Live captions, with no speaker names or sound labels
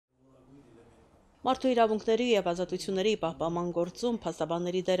Մարդու իրավունքների և ազատությունների պահպանման գործում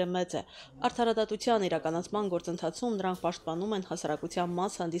փաստաբանների դերը մեծ է։ Արդարադատության իրականացման գործընթացում նրանք պաշտպանում են հասարակության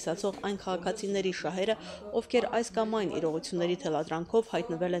մաս հանդիսացող այն քաղաքացիների շահերը, ովքեր այս կամ այն իրողությունների թելադրանքով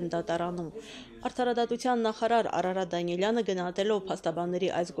հայտնվել են դատարանում։ Արդարադատության նախարար Արարատ Դանիելյանը գնահատելով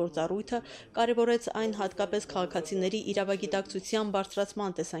փաստաբանների այս գործառույթը կարևորեց այն հատկապես քաղաքացիների իրավագիտակցության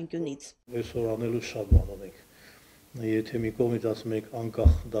բարձրացման տեսանկյունից։ Այսօր անելու շատ բան ունենք։ Եթե մի կողմից ասում եք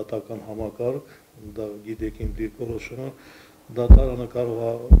անկախ դատական համակարգ, դա գիտեք իմ դիրքորոշումը, դատարանը կարող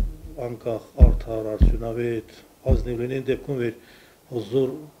է անկախ, արդար, արդյունավետ, ազնիվ լինել դեպքում, որ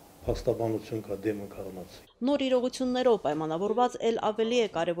հզոր փաստաբանություն կա դեմը կառնացի։ Նոր իրողություններով պայմանավորված էլ ավելի է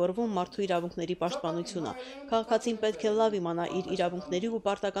կարևորվում մարդու իրավունքների պաշտպանությունը։ Քաղաքացին պետք է լավ իմանա իր իրավունքների ու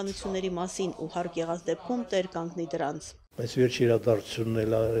պարտականությունների մասին ու հարկ եղած դեպքում տեր կանգնի դրանց։ Այս վերջի իրադարձությունն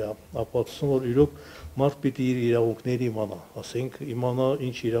էլ ապացուցում, որ իրոք մարդ պիտի իր իրավունքների իմանա, ասենք իմանա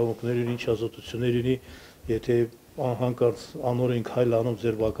ինչ իրավունքներ ունի, ինչ ազատություններ ունի, եթե հանկարծ անօրեն քայլ անում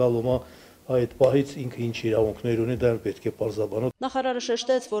ձերբակալում է, այդ պահից ինքը ինչ իրավունքներ ունի, դա պետք է պարզաբանա։ Նախարարը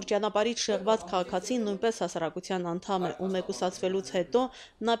շեշտեց, որ ճանապարհից շեղված քաղաքացին նույնպես հասարակության անդամ է ու մեկուսացվելուց հետո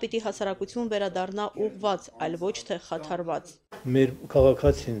նա պիտի հասարակություն վերադառնա ուղղված, այլ ոչ թե խաթարված։ Մեր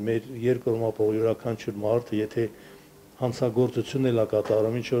քաղաքացին, մեր երկրորդ յուրաքանչյուր մարդ, եթե հանցագործություն էլ է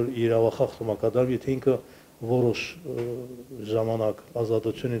կատարում, ինչ որ իրավախախտում է կատարում, եթե ինքը որոշ ժամանակ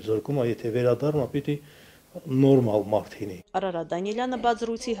ազատությունից զրկում է, եթե վերադառնա, պիտի նորմալ մարդ լինի։ Արարատ Դանիելյանը բաց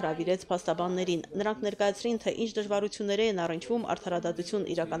զրույցի հրավիրեց փաստաբաններին։ Նրանք ներկայացրին, թե ինչ դժվարությունների են առնչվում արդարադատություն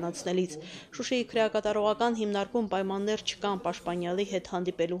իրականացնելիս։ Շուշիի քրեակատարողական հիմնարկում պայմաններ չկան պաշտպանյալի հետ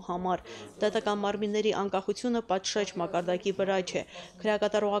հանդիպելու համար։ Դատական մարմինների անկախությունը պատշաճ մակարդակի վրա չէ։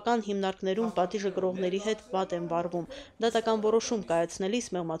 Քրեակատարողական հիմնարկներում պատիժը կրողների հետ վատ են վարվում։ Դատական որոշում կայացնելիս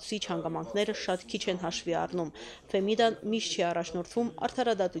մեղմացուցիչ հանգամանքները շատ քիչ են հաշվի առնում։ Ֆեմիդան միշտ չի առաջնորդվում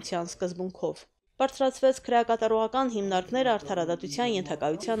արդարադատության սկզբունքով։ Բարձրացվեց քրեակատարողական հիմնարկները արդարադատության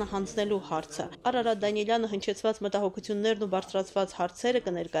ենթակայությանը հանձնելու հարցը։ Արարատ Դանիելյանը հնչեցված մտահոգություններն ու բարձրացված հարցերը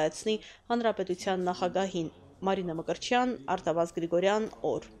կներկայացնի հանրապետության նախագահին։ Մարինա Մկրտչյան, Արտավազդ Գրիգորյան,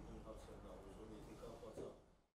 օր։